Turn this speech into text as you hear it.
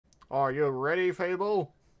Are you ready,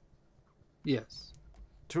 Fable? Yes.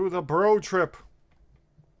 To the bro trip.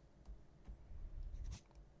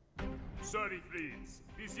 Sorry, friends.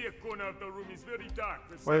 This here corner of the room is very dark.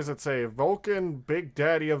 What does it say? Vulcan, Big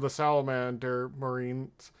Daddy of the Salamander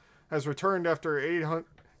Marines, has returned after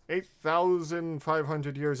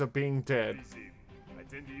 8,500 years of being dead. I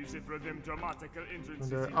tend to use it for them dramatical entrances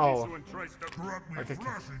in case oh. someone tries to Grab me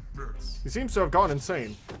flashing bits. He seems to have gone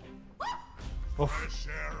insane. Oh. Fresh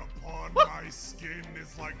air upon my skin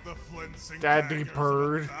is like the flincing Daddy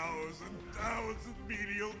bird. 1,000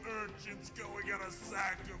 medial urchins going at a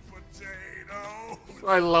sack of potatoes.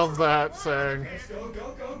 I love that saying. Let's go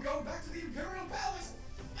back to the Imperial Palace.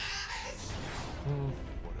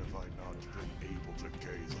 What have I not been able to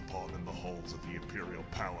gaze upon in the halls of the Imperial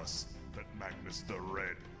Palace that Magnus the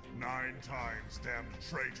Red, 9 times damned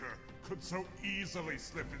traitor, could so easily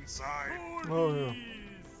slip inside? Oh, yeah.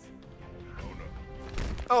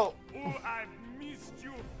 Oh, I've missed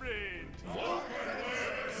you, friend.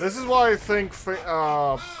 This is why I think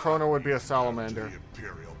Chrono would be a salamander. The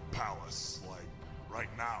Imperial Palace, like, right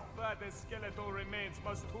now. But the skeletal remains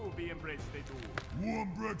must too be embraced, they do.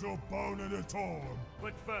 One brittle bone at a time.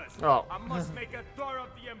 But first, Oh. I must make a tour of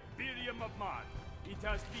the Imperium of Mars. It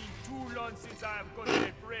has been too long since I have gotten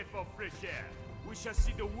a breath of fresh air. We shall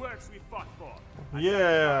see the works we fought for.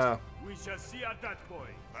 Yeah. We shall see at that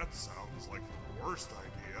point. That sounds like the worst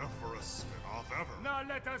idea for a spin-off ever. Now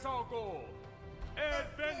let us all go.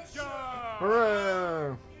 Adventure!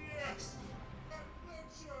 Hooray! Yes!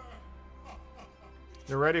 Adventure!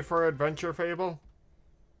 You ready for adventure, Fable?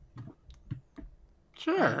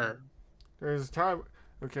 Sure. There's time.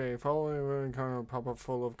 Okay, following a kind of pop-up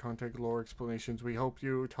full of content lore explanations. We hope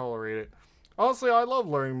you tolerate it. Honestly, I love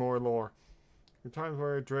learning more lore. The times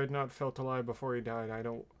where Dreadnought felt alive before he died, I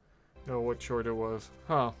don't know what short it was.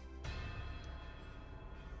 Huh.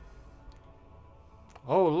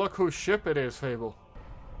 Oh, look whose ship it is, Fable.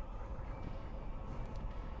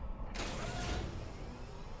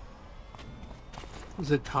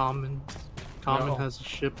 Is it Common? Common No. has a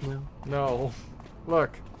ship now. No.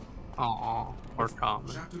 Look, Aw, or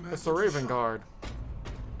Common. it's the Raven Guard.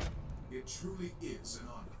 It truly is an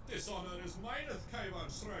honor. This honor is mine, Kaivan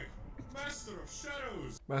Strike, Master of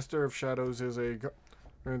Shadows. Master of Shadows is a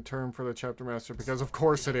term for the chapter master because of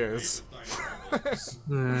course it is.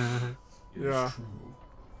 Yeah.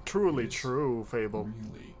 Truly true, Fable.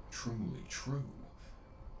 Really, truly true.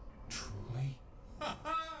 Truly?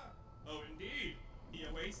 Oh, indeed. He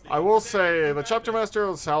awaits the I will say, the chapter master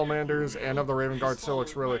of the Salamanders and of the Raven Guard still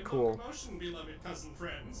looks really cool. Promotion, beloved cousin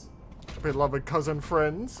friends. Beloved cousin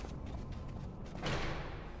friends.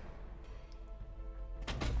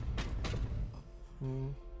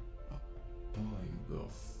 By the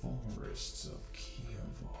forests of Kiev.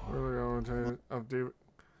 Really going to of the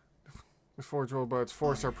forge world, but its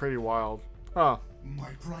forests are pretty wild. Huh. My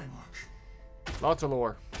Primarch. Lots of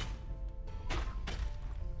lore.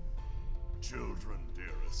 Children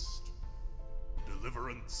dearest,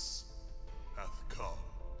 deliverance hath come.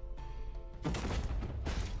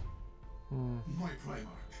 My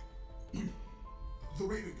Primarch. The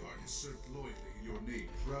Raven Guard has served loyally in your name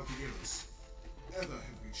throughout the years. Ever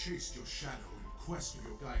have we chased your shadow in quest of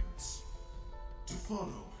your guidance. To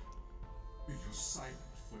follow in your silent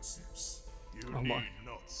footsteps. You Oh need my.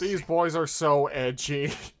 not These seek boys are so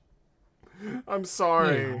edgy. I'm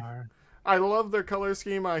sorry. They are. I love their color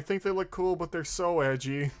scheme. I think they look cool, but they're so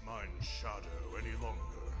edgy. mine shadow any longer,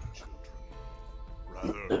 children.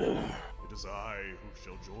 Rather, it is I who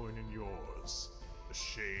shall join in yours, a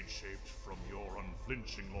shade shaped from your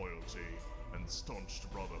unflinching loyalty and staunch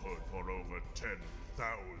brotherhood for over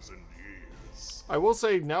 10,000 years. I will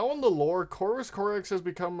say, now in the lore, Corvus Corax has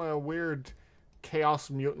become a weird chaos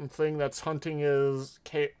mutant thing that's hunting his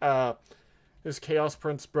Chaos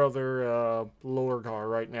Prince brother, Lorgar,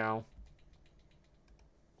 right now.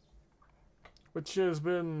 Which has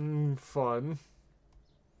been fun.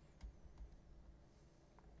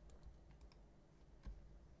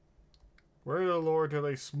 Where in the lore do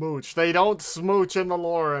they smooch? They don't smooch in the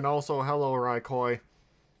lore, and also hello, Raikoi.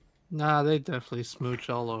 Nah, they definitely smooch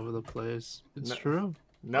all over the place. It's true.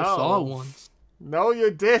 No. I saw it once. No, you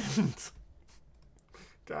didn't.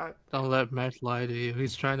 God. Don't let Matt lie to you.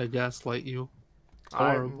 He's trying to gaslight you. It's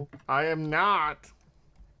horrible. I am not.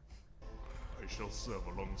 I shall serve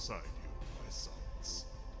alongside you, my sons.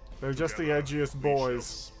 They're just the Together, edgiest we shall boys.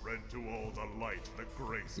 spread to all the light that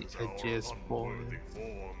graces The our edgiest unworthy boy.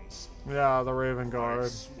 forms. Yeah, the Raven I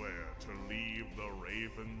Guard. swear to leave the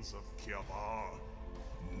ravens of Kiavar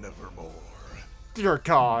nevermore. Dear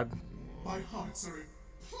God. My hearts are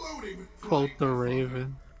imploding with pride. Quote the my father.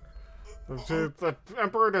 Raven. The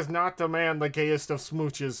Emperor does not demand the gayest of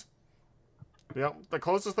smooches. Yep, the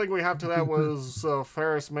closest thing we have to that was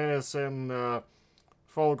Ferris Menace and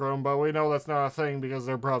Fulgrim, but we know that's not a thing because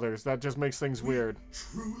they're brothers. That just makes things weird.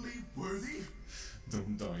 Truly worthy?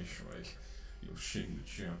 Don't die, Shrike. You'll shame the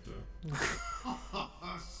chapter.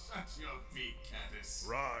 Shut your beak, Caddis.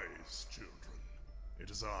 Rise, children. It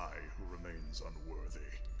is I who remains unworthy.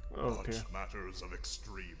 Okay. But matters of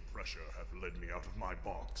extreme pressure have led me out of my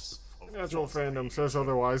box. Natural fandom says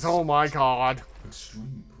otherwise. Oh my god.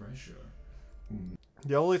 Extreme pressure?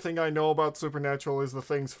 The only thing I know about Supernatural is the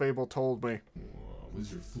things Fable told me.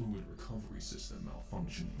 Was your fluid recovery system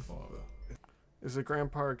malfunctioning, Father? Is it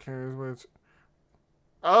Grandpa carries with...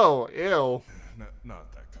 Oh, ew.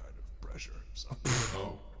 Not that kind of pressure, son.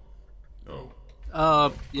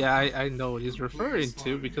 Yeah, I know what he's referring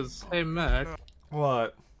to because, hey, Mac,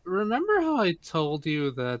 What? remember how I told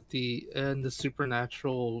you that in the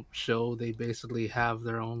Supernatural show, they basically have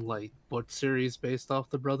their own, like, book series based off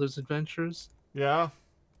the brothers' adventures? Yeah?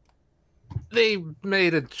 They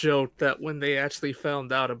made a joke that when they actually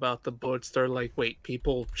found out about the books, they're like, wait,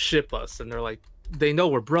 people ship us. And they're like, they know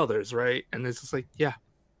we're brothers, right? And it's just like, yeah.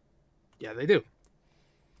 Yeah, they do.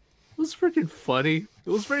 It was freaking funny. It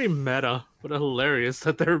was very meta, but hilarious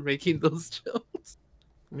that they're making those jokes.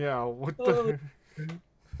 Yeah, what the...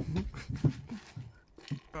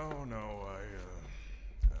 Oh no,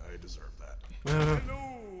 I deserve that.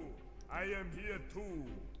 Hello! I am here too.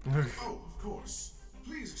 Oh, of course.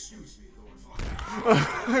 Please excuse me, Lord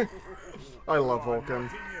Vulcan. I love Vulcan.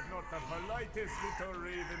 Nothing if not the politest little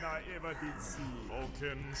raven I ever did see.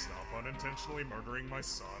 Vulcan, stop unintentionally murdering my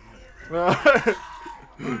son.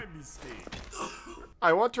 My mistake.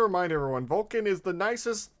 I want to remind everyone, Vulcan is the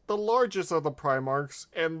nicest, the largest of the Primarchs,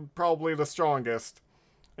 and probably the strongest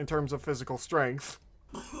in terms of physical strength.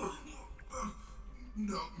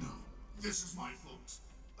 No. This is my fault.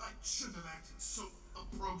 I shouldn't have acted so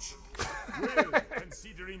approachable. Well,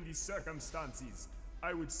 considering the circumstances,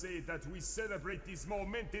 I would say that we celebrate this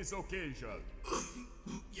momentous occasion.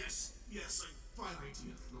 Yes, a fine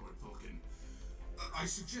idea, Lord Vulcan. I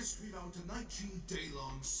suggest we mount a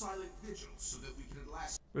 19-day-long silent vigil so that we can at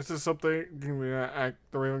last... This is something the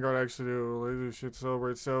Raven Guard actually do. Laser should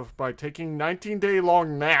celebrate itself by taking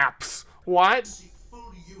 19-day-long naps. What? seek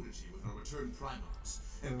full unity with our returned Primarchs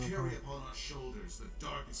and carry upon our shoulders the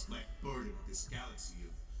darkest black burden of this galaxy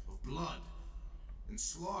of blood and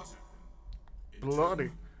slaughter.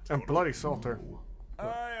 Bloody salter.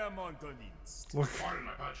 I am unconvinced. Pardon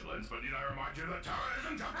my petulance, but need I remind you that terror is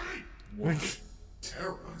in jeopardy?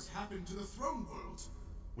 Terror has happened to the throne world.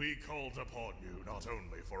 We called upon you not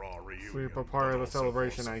only for our reunion, Sweet, but part of the also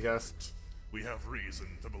celebration, for I guess. support. We have reason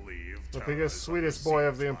to believe The terror biggest, is sweetest under boy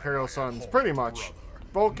of the siege Imperial by Sons. horned Pretty much. brother,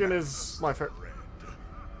 Vulcan is my favorite. Red.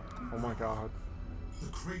 Oh my god.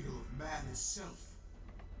 The cradle of man itself.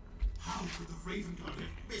 How could the Raven Guard have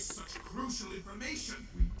missed such crucial information?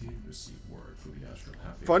 We did receive word for the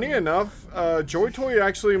astropathic... Funny enough, Joy Toy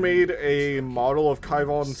actually made a model of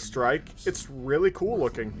Kaivon's strike. It's really cool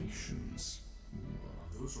looking.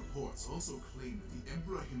 Those reports also claim that the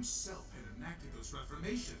Emperor himself had enacted those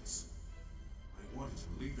reformations. I wanted to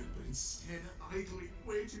believe it, but instead idly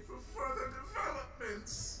waited for further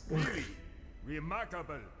developments. Really?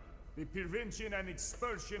 Remarkable. The prevention and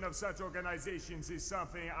expulsion of such organizations is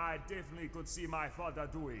something I definitely could see my father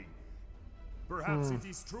doing. Perhaps it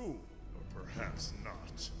is true. Or perhaps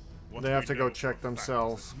not. What They have we to go know check for a fact is that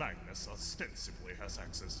themselves. Magnus ostensibly has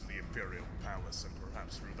access to the Imperial Palace and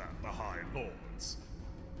perhaps through that the High Lords.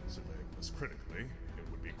 Surveying this critically, it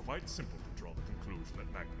would be quite simple to draw the conclusion that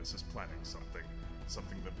Magnus is planning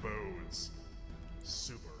something that bodes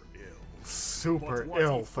super ill. Super But what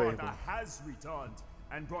ill if father Fable. has returned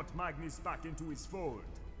and brought Magnus back into his fold?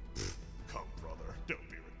 Come, brother, don't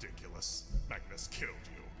be ridiculous. Magnus killed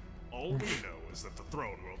you. All we know is that the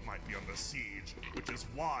throne world might be under siege, which is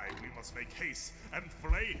why we must make haste and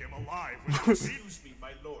flay him alive with Excuse me,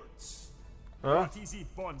 my lords. Huh? What is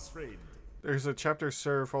it, Bond's friend? There's a chapter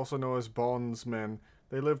serf, also known as bondsmen.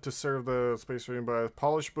 They live to serve the Space Marine by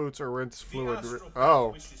polish boots or rinse fluid. The astropath Oh,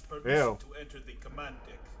 wishes permission ew. to enter the command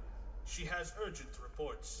deck. She has urgent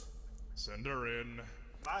reports. Send her in.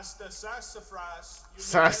 Master Sassafras.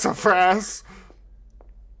 Sassafras.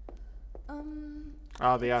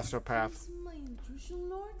 The astropath. Excuse my intrusion,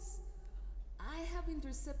 lords? I have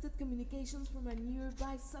intercepted communications from a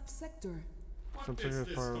nearby subsector. Something is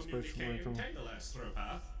part of Space Marine.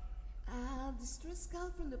 astropath? Distress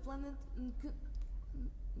call from the planet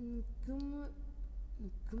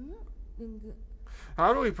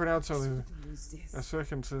How do we pronounce something? Use this. A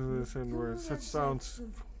second to this in words. Such sounds.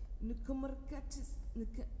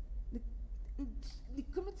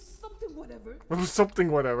 Commit something, whatever.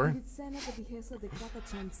 Something whatever. It's sent at the behest of the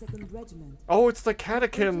Catachan 2nd Regiment. Oh, it's the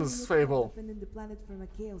Catachans fable. Defending the planet from a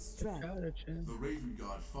chaos threat. The Raven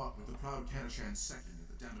Guard fought with the proud Catachan 2nd in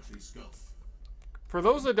the Damocles Gulf. For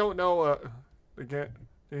those that don't know, again,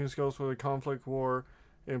 these goes with a conflict war.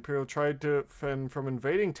 Imperial tried to fend from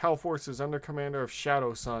invading Tau forces under commander of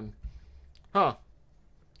Shadow Sun. Huh.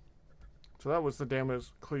 So that was the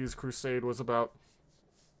Damocles Crusade was about.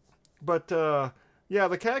 But, yeah,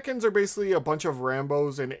 the Catachans are basically a bunch of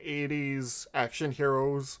Rambos and 80s action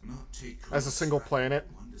heroes as a single planet.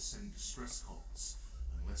 Send distress calls,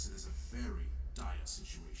 unless it is a very dire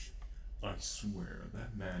situation. I swear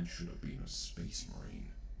that man should have been a space marine.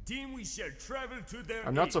 Then we shall travel to their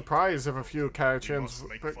I'm not aid. surprised if a few Catachans must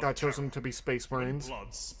make for got chosen Terra. to be Space When Marines.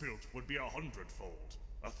 blood spilt would be 100-fold,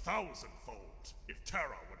 1,000-fold. If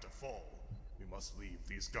Terra were to fall, we must leave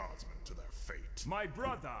these guardsmen to their fate. My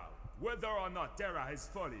brother, whether or not Terra has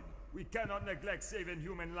fallen, we cannot neglect saving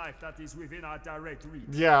human life that is within our direct reach.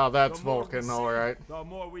 Yeah, that's The more we Vulcan, save, alright. The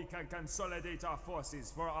more we can consolidate our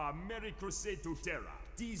forces for our merry crusade to Terra.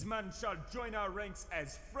 These men shall join our ranks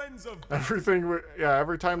as friends of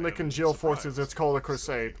Every time they congeal forces, it's called a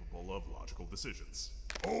crusade. Capable of logical decisions.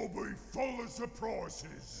 I'll be full of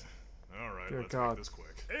surprises. All right, Dear let's God. make this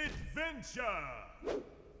quick. Adventure!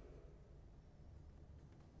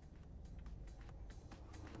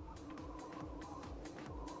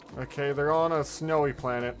 Okay, they're on a snowy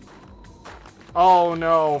planet. Oh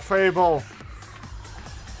no, Fable!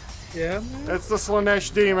 Yeah, man. It's the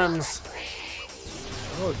Slanesh demons!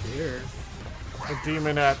 Oh dear. The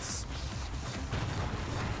demonettes.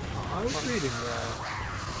 I was reading that.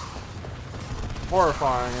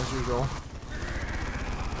 Horrifying as usual.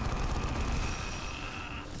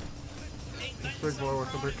 Big blow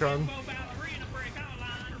with the big gun.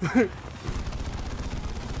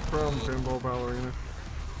 From Bimbo Ballerina.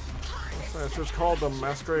 It's just called the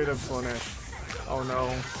Masquerade of Slanesh. Oh no.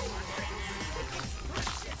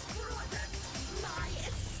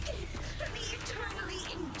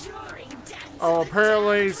 Oh,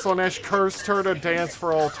 apparently Slanesh cursed her to dance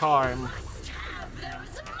for all time.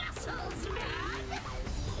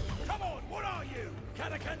 Come on, what are you?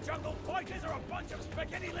 Catachan jungle fighters or a bunch of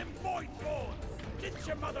spaghetti-limbed void-borns? Didn't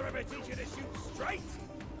your mother ever teach you to shoot straight?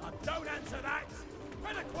 Don't answer that.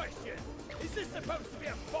 Better question. Is this supposed to be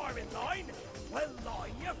a firing line? Well,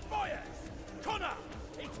 line your fires. Connor,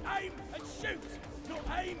 it's aim and shoot. Not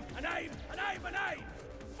aim and aim and aim and aim.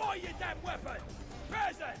 Fire your damn weapon.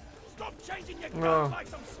 Bearson, stop changing your gun like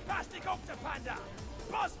some spastic octopanda.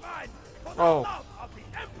 Bossman, for the love of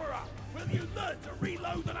the Emperor, will you learn to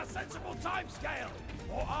reload on a sensible timescale?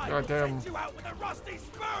 Or I will send you out with a rusty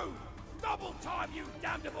spoon. Double time, you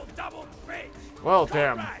damnable double bitch. Well,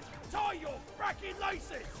 Conrad, tie your fracking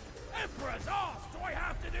laces. Emperor's ass, do I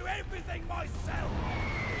have to do everything myself?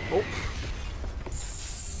 Oh.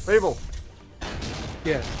 Fable.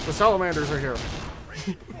 Yeah. The salamanders are here.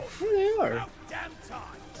 They are. About damn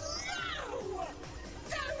time. No!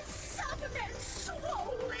 Those Cybermen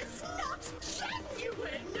swole is not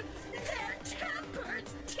genuine! Their tampered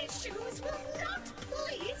tissues will not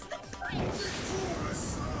please the prince!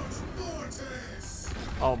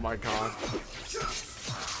 Oh my god.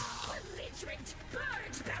 Belligerent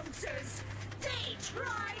bird bouncers! They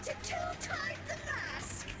try to two-time the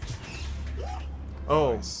mask!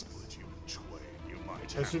 Oh. Split you in twain, you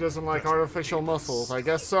might And she have doesn't like better artificial beats. muscles. I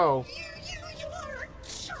guess so. You are a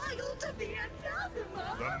child of the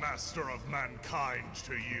anathema! The master of mankind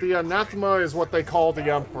to you. The anathema is what they call the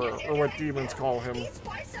Emperor, or what demons call him. These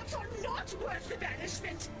biceps are not worth the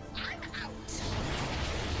banishment! I'm out!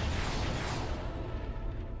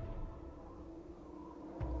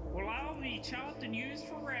 Well, I'll be chopped and used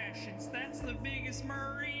for rations. That's the biggest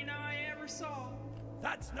marine I ever saw.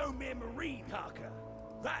 That's no mere marine, Parker.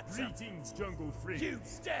 That's Greetings, jungle friends. You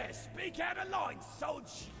dare speak out of line, soldier!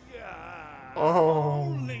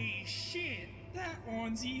 Oh. Holy shit, that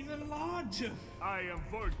one's even larger. I am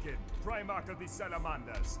Vulcan, Primarch of the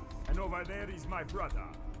Salamanders, and over there is my brother,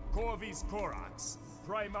 Corvus Corax,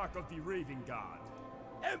 Primarch of the Raven Guard.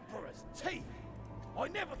 Emperor's teeth! I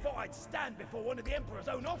never thought I'd stand before one of the Emperor's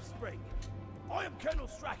own offspring. I am Colonel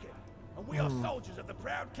Strachan, and we are soldiers of the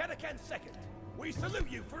proud Catachan 2nd. We salute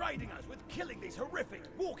you for aiding us with killing these horrific,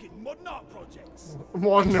 walking modern art projects.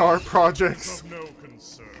 Modern art projects. Of no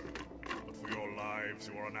concern. But for your lives,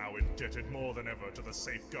 you are now indebted more than ever to the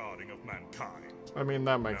safeguarding of mankind. I mean,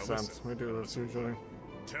 that makes Now sense. listen, We do this usually.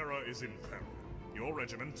 Terra is in peril. Your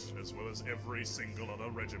regiment, as well as every single other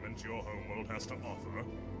regiment your homeworld has to offer,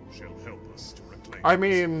 shall help us to reclaim I it.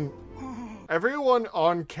 mean, everyone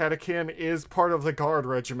on Catachan is part of the Guard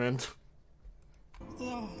Regiment.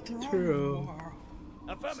 True.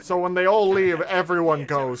 So when they all leave, everyone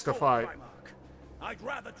goes to fight. I'd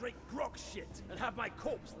rather drink grog shit and have my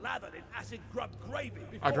corpse lathered in acid grub gravy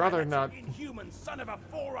before I'd rather I let not. some inhuman son of a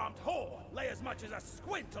four-armed whore lay as much as a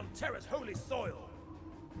squint on Terra's holy soil.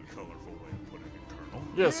 A colorful way of putting it, Colonel.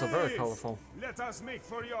 Yes, so very colorful. Let us make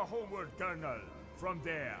for your homeward, Colonel. From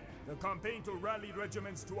there, the campaign to rally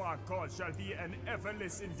regiments to our cause shall be an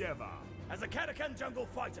effortless endeavor. As a Catachan jungle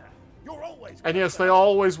fighter, you're always. And yes, they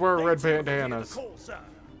always wear red bandanas. Call, sir.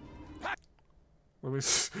 Let me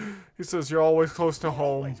he says you're always close to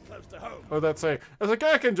home. Or that's say, as a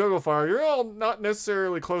Catachan jungle fire, you're all not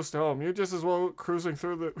necessarily close to home. You're just as well cruising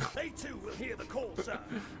through the They too will hear the call, sir.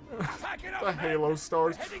 Pack it up, the men. Halo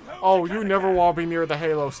stars. We're heading home Oh, to you Catachan. never want to be near the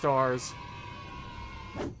Halo stars.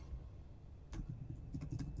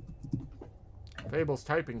 Fable's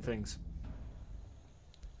typing things.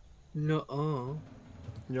 No.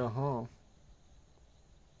 Yeah, huh.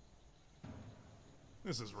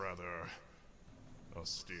 This is rather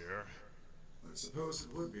austere. I suppose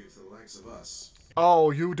it would be for the likes of us.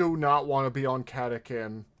 Oh, you do not want to be on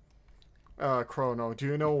Catachan, Chrono. Do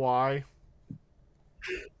you know why?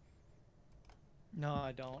 No,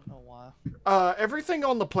 I don't know why. Everything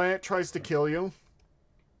on the planet tries to kill you.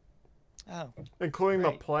 Oh. Including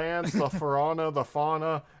the plants, the the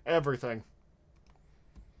fauna, everything.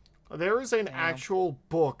 There is an actual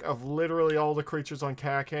book of literally all the creatures on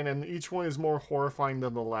Catachan, and each one is more horrifying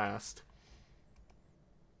than the last.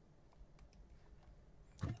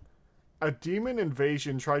 A demon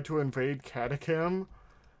invasion tried to invade Catachan.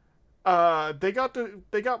 They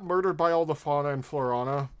got murdered by all the fauna and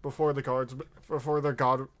florana before their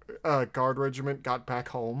guard regiment got back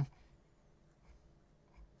home.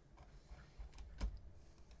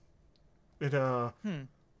 It's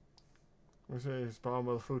bottom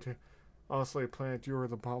of the food chain. Honestly, planet, you are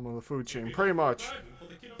the bottom of the food chain. Pretty much.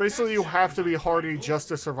 Basically, you have to be hardy just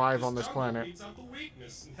to survive on this planet. Weeds out the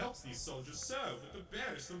weakness and helps these soldiers serve with the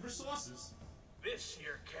barest of resources. This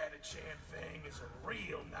here Catachan thing is a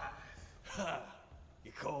real knife. Ha!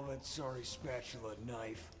 You call that sorry spatula a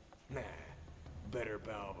knife? Nah. Better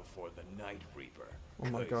bow before the Night Reaper. Oh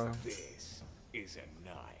my god. This is a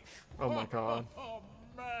knife. Oh my god. Oh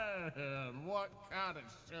man, what kind of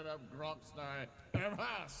shit-up Groxney have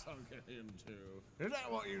I sunk it into? Is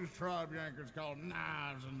that what you tribe yankers call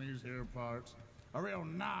knives in these here parts? A real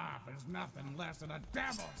knife is nothing less than a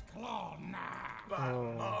devil's claw knife. By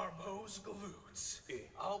Marbo's glutes,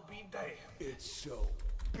 I'll be damned. It's so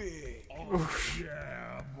big. Oh,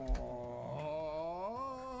 yeah, boy.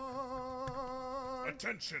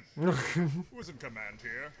 Attention! Who's in command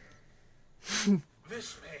here?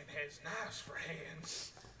 This man has knives for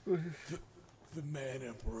hands. The man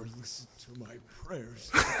emperor listened to my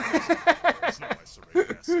prayers. It's not my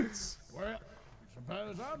serrated essence. Well,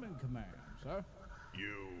 suppose I'm in command, sir.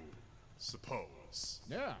 You suppose?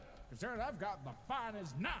 Yeah, considering I've got the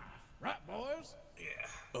finest knife, right, boys? Yeah.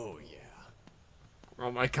 Oh, yeah. Oh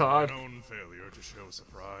my god. My own failure to show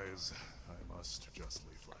surprise. I must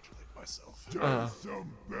justly flagellate myself. Just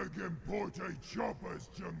some begging porte choppers,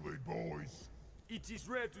 jungly boys. It is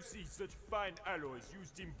rare to see such fine alloys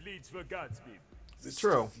used in blades for Godspeed. The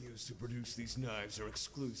True. stuff used to produce these knives are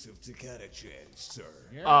exclusive to Catachan, sir.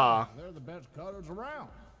 Yeah, they're the best cutters around.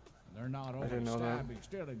 They're not only didn't know that. stabby,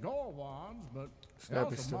 steady gore ones, but they Stabby,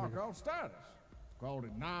 also steady mark gore. off status.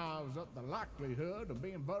 Quality knives up the likelihood of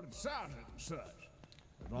being voted sergeant and such.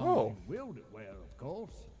 As long as you wield it well, of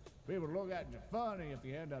course. People look at you funny if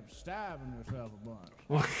you end up stabbing yourself a bunch.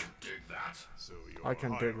 Dig that. So your I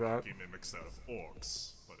can dig that. hierarchy mimics that of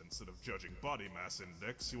orcs, but instead of judging body mass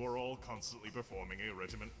index, you are all constantly performing a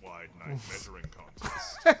regiment-wide knife measuring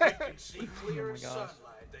contest. I can see clear as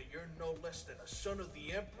sunlight that you're no less than a son of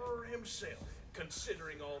the Emperor himself,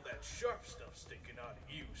 considering all that sharp stuff sticking out of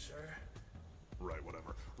you, sir. Right,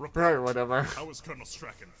 whatever. Right, whatever. How is Colonel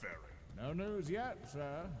Strachan faring? No news yet,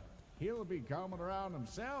 sir. He'll be coming around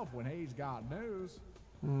himself when he's got news.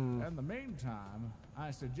 In the meantime, I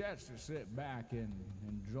suggest you sit back and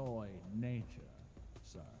enjoy nature,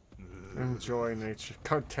 sir. Enjoy nature.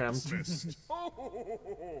 Contempt. Dismissed. Come,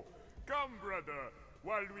 brother.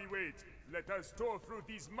 While we wait, let us tour through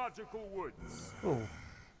these magical woods. Oh.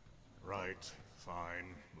 Right,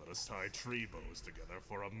 fine. Let us tie tree bows together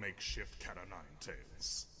for a makeshift cat o' nine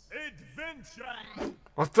tails. Adventure!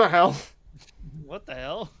 What the hell? What the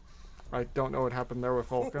hell? I don't know what happened there with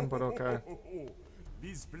Vulcan, but okay.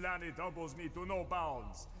 This planet humbles me to no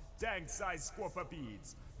bounds. Tank-sized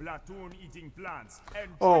squapapeds, platoon-eating plants,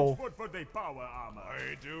 and trench foot for the power armor.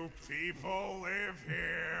 Why do people live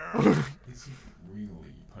here? Is it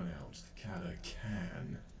really pronounced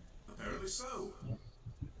Catachan? Apparently so.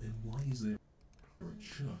 Then why is there a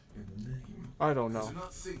ch in the name? I don't I know. do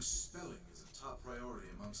not think spelling is a top priority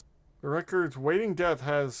amongst. The record's Waiting Death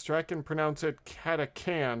has Strachan pronounce it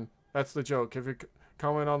Catachan. That's the joke. If you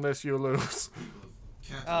comment on this, you lose.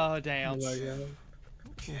 Oh, damn.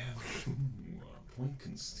 Point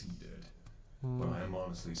conceded. But I am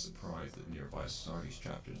honestly surprised that nearby society's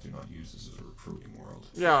chapters do not use this as a recruiting world.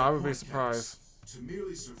 Yeah, I would be surprised. To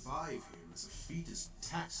merely survive here is a feat as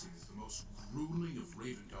taxing as the most grueling of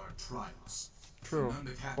Ravengard trials. True.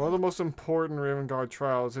 One of the most important Ravengard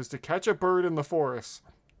trials is to catch a bird in the forest.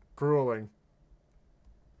 Grueling.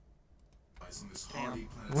 This hardy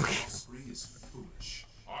planet's offspring is foolish.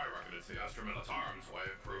 I reckon it's the Astra Militarum way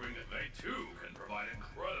of proving that they too can provide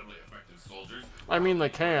incredibly effective soldiers. I mean, they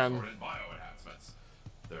can. Bio-enhancements.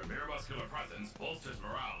 Their mere muscular presence bolsters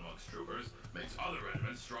morale amongst troopers, makes other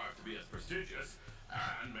regiments strive to be as prestigious,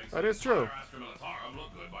 and makes that the is true. Astra Militarum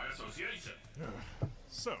look good by association.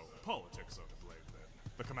 So, politics are to blame then.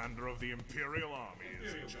 The commander of the Imperial Army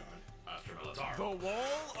is in charge. Astra Militarum. The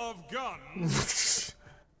wall of guns.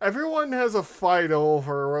 Everyone has a fight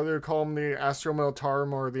over whether to call them the Astra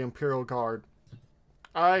Militarum or the Imperial Guard.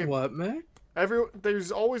 What, man?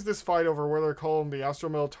 There's always this fight over whether to call them the Astra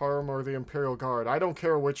Militarum or the Imperial Guard. I don't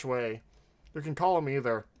care which way. You can call them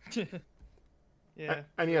either. Yeah.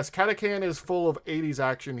 And yes, Catachan is full of 80s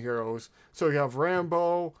action heroes. So you have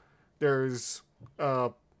Rambo, there's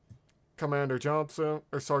Commander Johnson,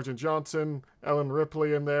 or Sergeant Johnson, Ellen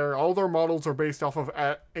Ripley in there. All their models are based off of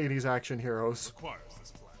 80s action heroes. Requires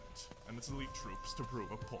this planet and its elite troops to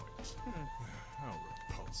prove a point. How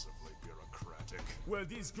repulsively bureaucratic. Well,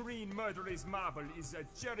 this green murderous marble is a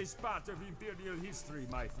cherished part of Imperial history,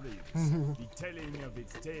 my friends. The telling of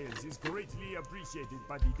its tales is greatly appreciated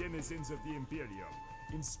by the denizens of the Imperium.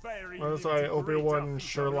 Inspiring. Well, that's why Obi-Wan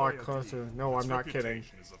Sherlock cartoon. No, I'm not kidding.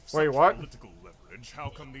 Of Wait, what? Political leverage. How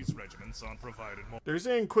come these regiments aren't provided more? There's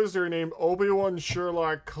an Inquisitor named Obi-Wan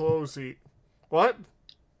Sherlock Closey. What?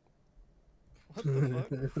 What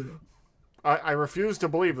the fuck? I refuse to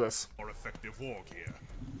believe this. More effective war gear.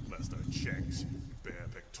 Lest I checked, bare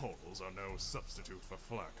pectorals are no substitute for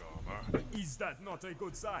flak armor. Is that not a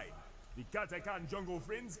good sign? The Catachan jungle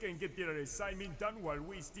friends can get their assignment done while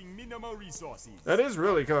wasting minimal resources. That is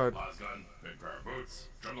really good. Lasgun, big pair of boots,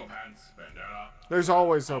 jungle pants, bandana. There's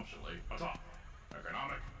always a... Optionally, a top.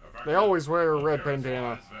 Economic, effective. They always wear a red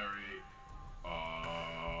bandana.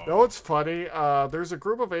 You know what's funny? There's a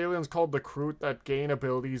group of aliens called the Kroot that gain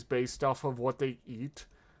abilities based off of what they eat.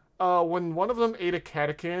 When one of them ate a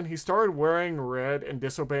Catachan, he started wearing red and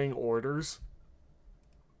disobeying orders.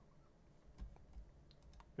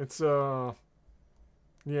 It's, yeah.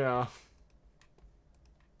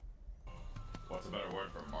 What's a better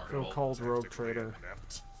word for marketable? Called Rogue Trader.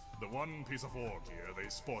 Inept. The one piece of war gear they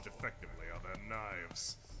sport effectively are their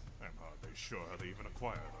knives. I'm hardly sure how they even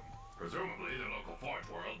acquire them. Presumably, the local forge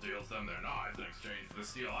world deals them their knives in exchange for the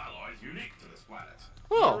steel alloys unique to this planet.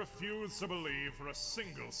 Oh. I refuse to believe for a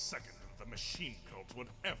single second that the machine cult would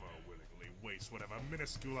ever willingly waste whatever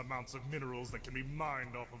minuscule amounts of minerals that can be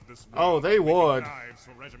mined off of this world. Oh, they would. Knives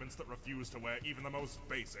for regiments that refuse to wear even the most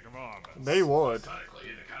basic of armors. They would. Aesthetically,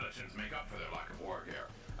 the Catachans make up for their lack of war gear.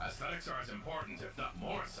 Aesthetics are as important, if not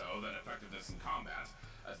more so, than effectiveness in combat,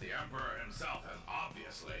 as the Emperor himself has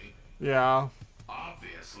obviously... Yeah.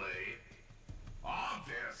 Obviously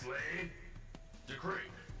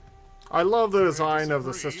decreed. I love the design of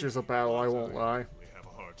the Sisters of Battle, I won't lie. We have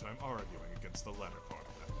a hard time arguing against the latter part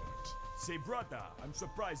of that point. Say, brother, I'm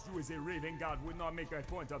surprised you as a Raven Guard would not make a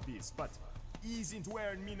point of this, but isn't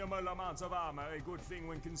wearing minimal amounts of armor a good thing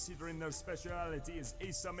when considering their speciality is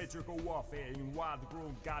asymmetrical warfare in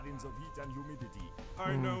wild-grown gardens of heat and humidity?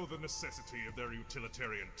 I know the necessity of their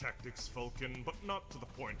utilitarian tactics, Vulcan, but not to the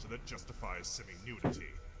point that justifies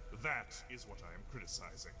semi-nudity. That is what I am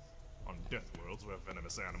criticizing. On death worlds where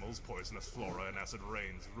venomous animals, poisonous flora, and acid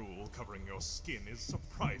rains rule, covering your skin is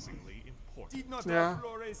surprisingly important. Did not our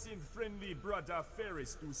fluorescent-friendly brother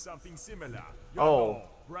Ferris do something similar?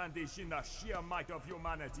 Brandishing the sheer might of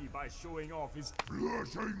humanity by showing off his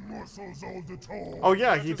flashing muscles all the time. Oh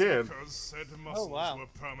yeah, he did. Because said muscles were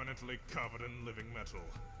permanently covered in living metal.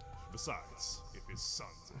 Besides, if his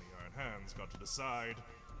sons in the Iron Hands got to decide,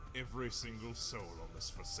 every single soul on this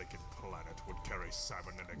forsaken planet would carry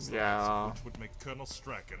cybernetics, which would make Colonel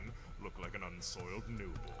Strachan look like an unsoiled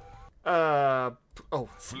newborn.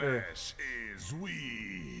 Flesh is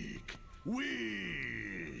weak.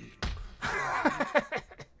 Weak.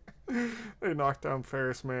 They knocked down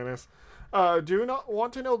Ferris Manus. Do you not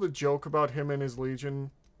want to know the joke about him and his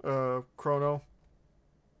Legion, Chrono?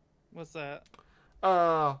 What's that?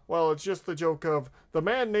 Well, it's just the joke of the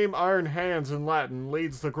man named Iron Hands in Latin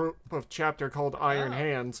leads the group of chapter called Iron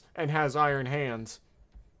Hands and has iron hands.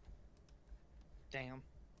 Damn.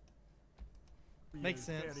 Makes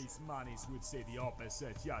sense. Ferris Manis would say the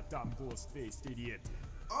opposite, ya dumb ghost-faced idiot.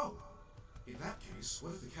 Oh, in that case,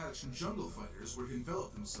 what if the Catachan jungle fighters were to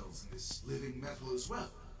envelop themselves in this living metal as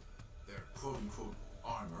well? Their quote-unquote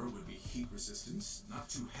armor would be heat-resistant, not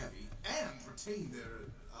too heavy, and retain their,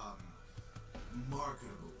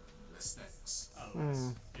 marketable aesthetics.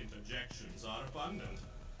 Alas, interjections are abundant.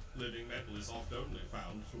 Living metal is oft only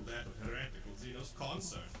found through that of heretical Xenos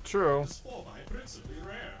concern. True. This forby principally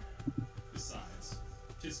rare. Besides,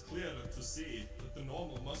 'tis clear to see that the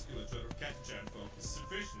normal musculature of Catachan folk is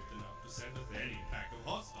sufficient enough to send us any pack of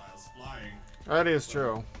hostiles flying. That is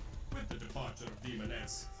true. With the departure of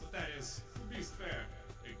Demoness, but that is, to be fair,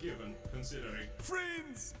 a given, considering.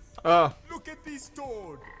 Friends! Look at this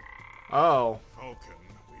toad! Oh. Falcon,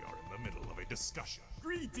 we are in the middle of a discussion.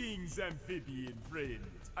 Greetings, amphibian friend.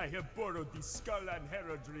 I have borrowed the skull and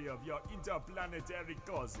heraldry of your interplanetary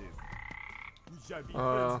cousin. We shall be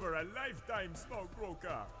friends for a lifetime, Smoke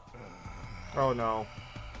Broker. Oh no.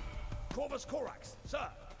 Corvus Corax, sir.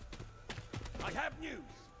 I have news.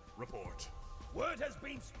 Report. Word has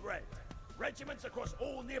been spread. Regiments across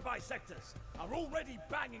all nearby sectors are already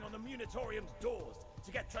banging on the Munitorium's doors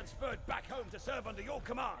to get transferred back home to serve under your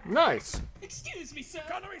command. Nice. Excuse me, sir.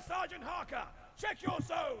 Gunnery Sergeant Harker, check your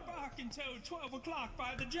zone. Bark and Toad, 12 o'clock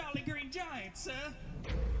by the Jolly Green Giant, sir.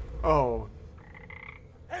 Oh.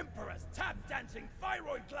 Emperor's tap-dancing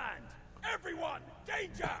thyroid gland. Everyone,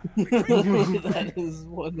 danger! That is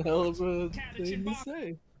one hell of a thing to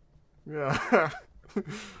say. Yeah.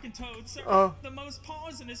 And Toad, sir, the most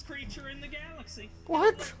poisonous creature in the galaxy.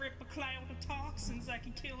 What? It'll rip a cloud of toxins that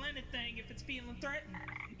can kill anything if it's feeling threatened.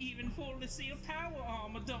 Even fully sealed power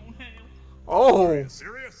armor don't help. Oh.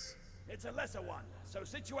 Serious? It's a lesser one, so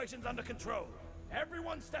situation's under control.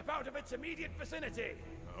 Everyone step out of its immediate vicinity.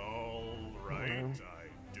 All right, I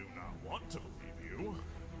do not want to believe you,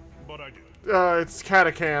 but I do. It's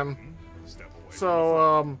Catachan. Step away.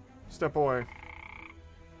 So, step away.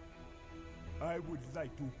 I would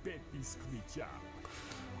like to pet this creature.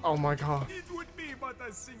 Oh my god. It would be but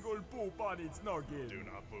a single poop on its noggin. Do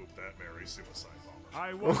not boop that merry suicide bomber.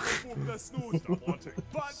 I want to poop the snooze. Stop wanting.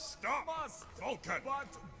 But stop. Must. Vulcan.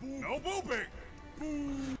 But boop. No booping.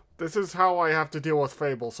 Boop. This is how I have to deal with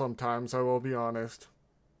Fable sometimes, I will be honest.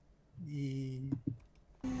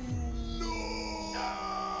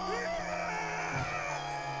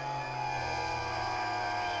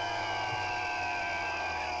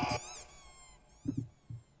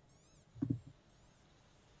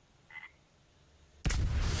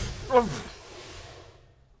 Oh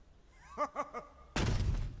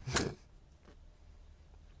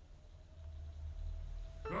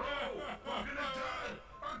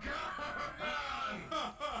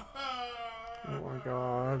my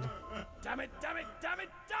god. Damn it, damn it, damn it,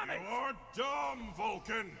 damn it! You are dumb,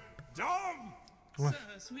 Vulcan! Dumb!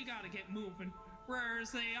 Sus, we gotta get moving. Rare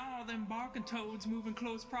as they are, them barking toads move in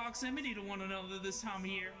close proximity to one another this time of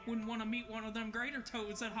year. Wouldn't want to meet one of them greater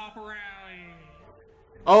toads that hop around.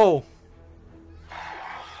 Oh.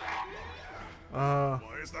 Why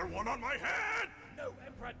is there one on my head? No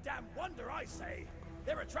Emperor damn wonder, I say.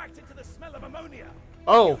 They're attracted to the smell of ammonia.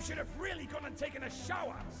 Oh. You should have really gone and taken a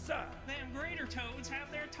shower, sir. Them greater toads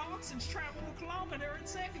have their toxins travel a kilometer in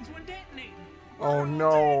seconds when detonating. Oh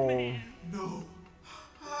no. No.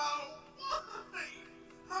 How? Why?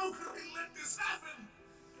 How could I let this happen?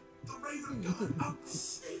 The Raven got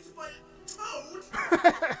outsaved by a toad?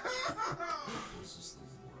 This is the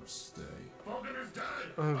worst day. Vulcan is dead!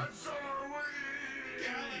 I'm so weak!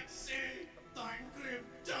 Galaxy, thy grim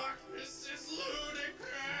darkness is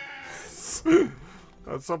ludicrous!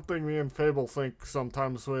 That's something me and Fable think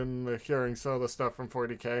sometimes when they're hearing some of the stuff from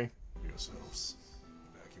 40k. Yourselves.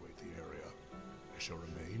 Evacuate the area. I shall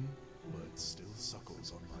remain. Blood still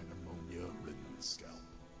suckles on mine ammonia-ridden scalp.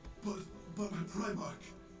 But my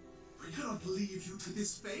Primarch, we cannot leave you to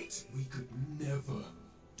this fate. We could never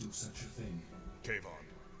do such a thing. Kayvon,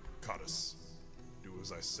 Codus, do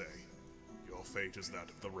as I say. Your fate is that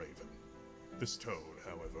of the Raven. This toad,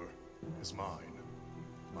 however, is mine.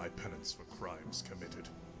 My penance for crimes committed.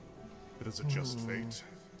 It is a just fate,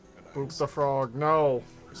 and I Boop the frog, no.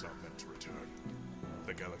 is not meant to return.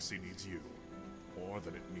 The galaxy needs you, more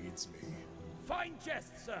than it needs me. Fine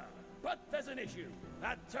jest, sir. But there's an issue.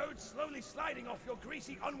 That toad's slowly sliding off your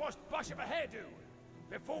greasy, unwashed bush of a hairdo.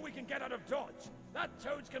 Before we can get out of Dodge, that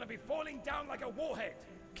toad's gonna be falling down like a warhead,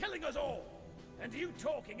 killing us all. And you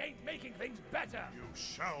talking ain't making things better. You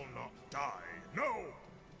shall not die. No!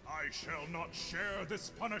 I shall not share this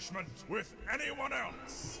punishment with anyone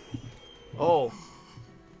else. Oh.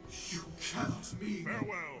 You cannot mean... Farewell.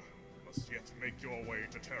 You must yet make your way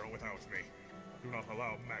to Terra without me. Do not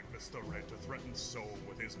allow Magnus the Red to threaten Soul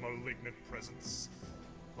with his malignant presence.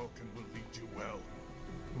 Vulcan will lead you well.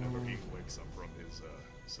 Whenever he wakes up from his,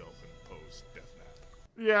 self-imposed death nap.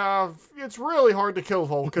 Yeah, it's really hard to kill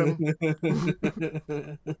Vulcan.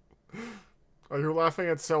 Are you laughing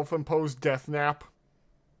at self-imposed death nap?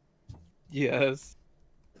 Yes.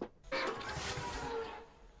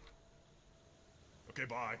 Okay,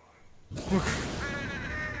 bye.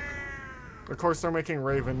 Of course they're making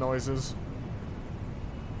raven noises.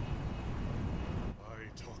 By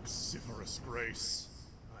toxiferous grace,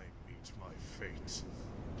 I meet my fate.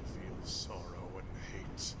 To feel sorrow and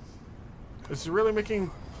hate. Is he really making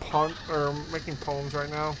making poems right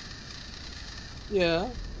now? Yeah.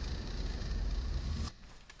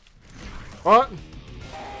 What?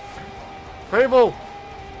 Fable!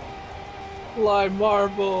 Live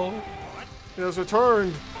marble! He has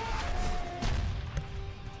returned!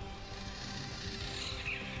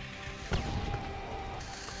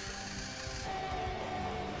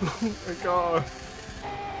 Oh my god.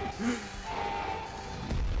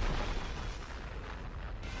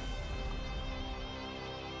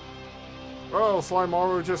 Oh,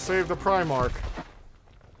 Slimaru just saved the Primarch.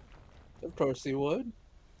 Of course he would.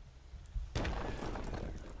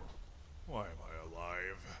 Why am I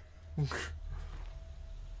alive?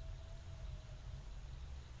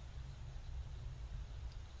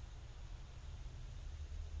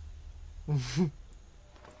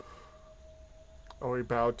 Oh, he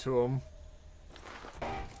bowed to him.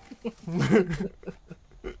 Primarch!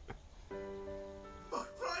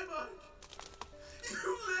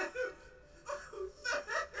 You live! Oh,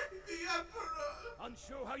 thank the Emperor!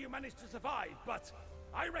 Unsure how you managed to survive, but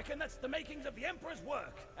I reckon that's the makings of the Emperor's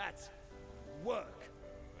work at work.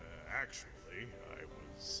 Actually, I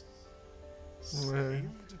was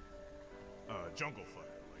saved. A jungle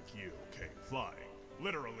fighter like you came flying,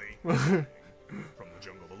 literally, from the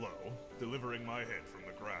jungle below, delivering my head from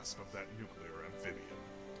the grasp of that nuclear amphibian.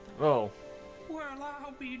 Oh. Well,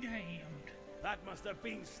 I'll be damned. That must have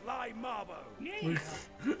been Sly Marbo. Yeah.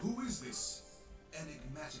 Who is this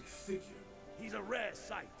enigmatic figure? He's a rare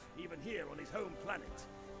sight, even here on his home planet.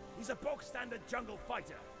 He's a bog-standard jungle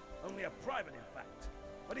fighter, only a private in fact.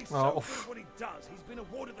 But he's so good at what he does, he's been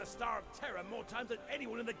awarded the Star of Terror more times than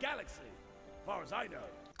anyone in the galaxy, as far as I know.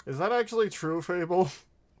 Is that actually true, Fable?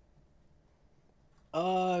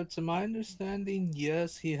 To my understanding,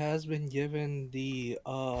 yes, he has been given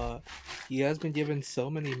so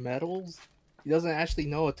many medals. He doesn't actually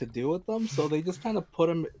know what to do with them, so they just kind of put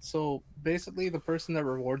him, so basically the person that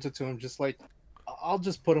rewards it to him just like, I'll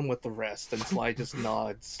just put him with the rest, and Sly just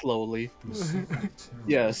nods slowly.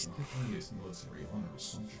 Yes. The highest military honor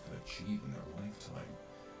soldier could achieve in their lifetime.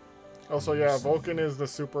 Also, yeah, Vulcan is the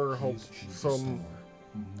super wholesome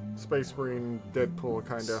Space Marine Deadpool,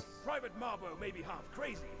 kinda. Private Marbo may be half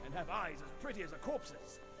crazy and have eyes as pretty as a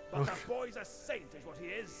corpse's, but the boy's a saint is what he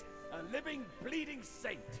is. A living, bleeding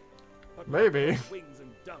saint. But maybe. Wings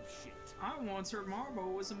and dove shit. I once heard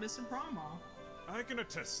Marbo was a missing Primarch. I can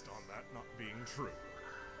attest on that not being true.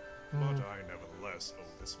 But I nevertheless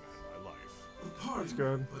owe this man my life. Pardon,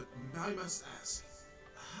 good. but I must ask,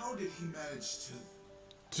 how did he manage to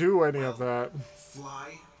Do any of that?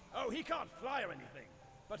 fly? Oh, he can't fly or anything,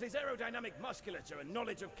 but his aerodynamic musculature and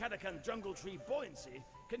knowledge of Catachan jungle tree buoyancy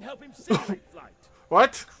can help him simulate flight.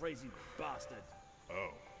 What? Crazy bastard.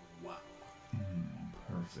 Oh. Wow.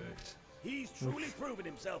 Perfect. He's truly proven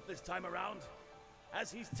himself this time around,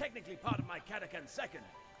 as he's technically part of my Catachan second.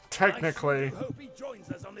 Technically. I sure hope he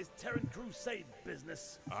joins us on this Terran crusade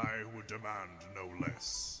business. I would demand no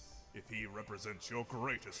less. If he represents your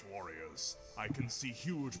greatest warriors, I can see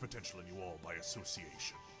huge potential in you all by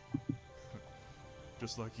association.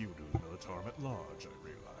 Just like you do the Militarum at large, I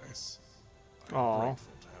realize. I'm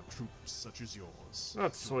grateful to have troops such as yours.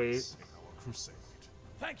 That's sweet. In our crusade.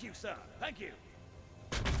 Thank you, sir. Thank you.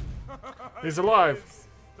 He's alive.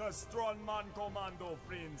 The Strongman Commando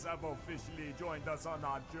friends have officially joined us on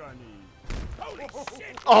our journey. Holy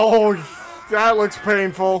shit! Oh, that looks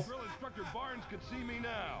painful. Drill Instructor Barnes could see me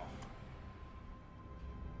now.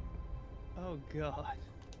 Oh god.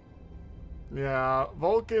 Yeah,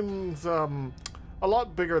 Vulcan's a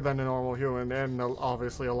lot bigger than a normal human and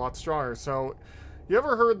obviously a lot stronger. So, you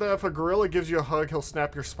ever heard that if a gorilla gives you a hug, he'll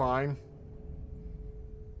snap your spine?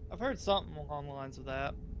 I've heard something along the lines of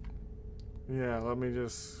that. Yeah, let me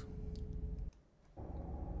just...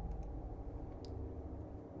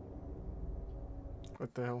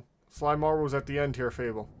 What the hell? Slimer was at the end here,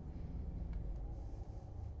 Fable.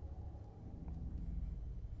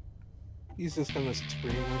 He's just gonna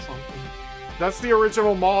scream or something. That's the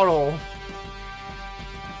original model.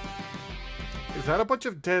 Is that a bunch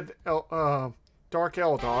of dead Dark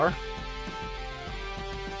Eldar?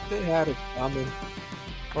 They had it coming.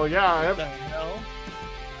 Oh yeah, What the hell?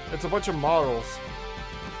 it's a bunch of models.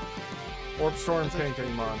 Orb Storm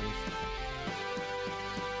painting models.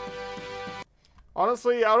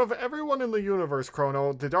 Honestly, out of everyone in the universe,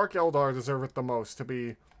 Chrono, the Dark Eldar deserve it the most to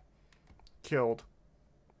be killed.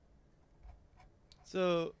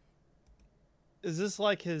 So, is this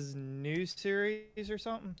like his new series or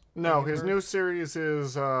something? No, his new series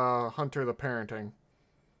is Hunter the Parenting.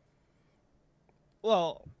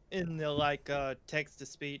 Well, in the like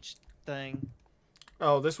text-to-speech thing.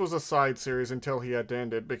 Oh, this was a side series until he had to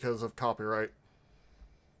end it because of copyright.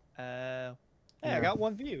 Hey, Yeah. I got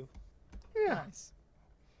one view. Yeah. Nice.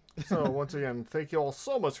 So, once again, thank you all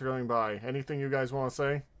so much for coming by. Anything you guys want to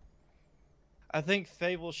say? I think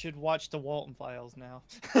Fable should watch the Walton Files now.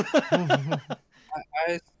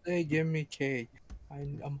 I say give me cake.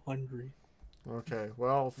 I'm hungry. Okay,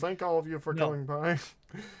 well, thank all of you for coming by.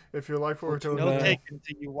 If you like what we're doing, No cake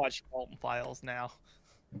until you watch Walton Files now.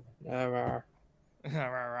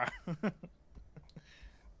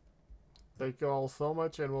 Thank you all so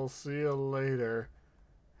much, and we'll see you later.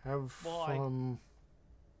 Have Bye. fun.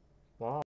 Bye.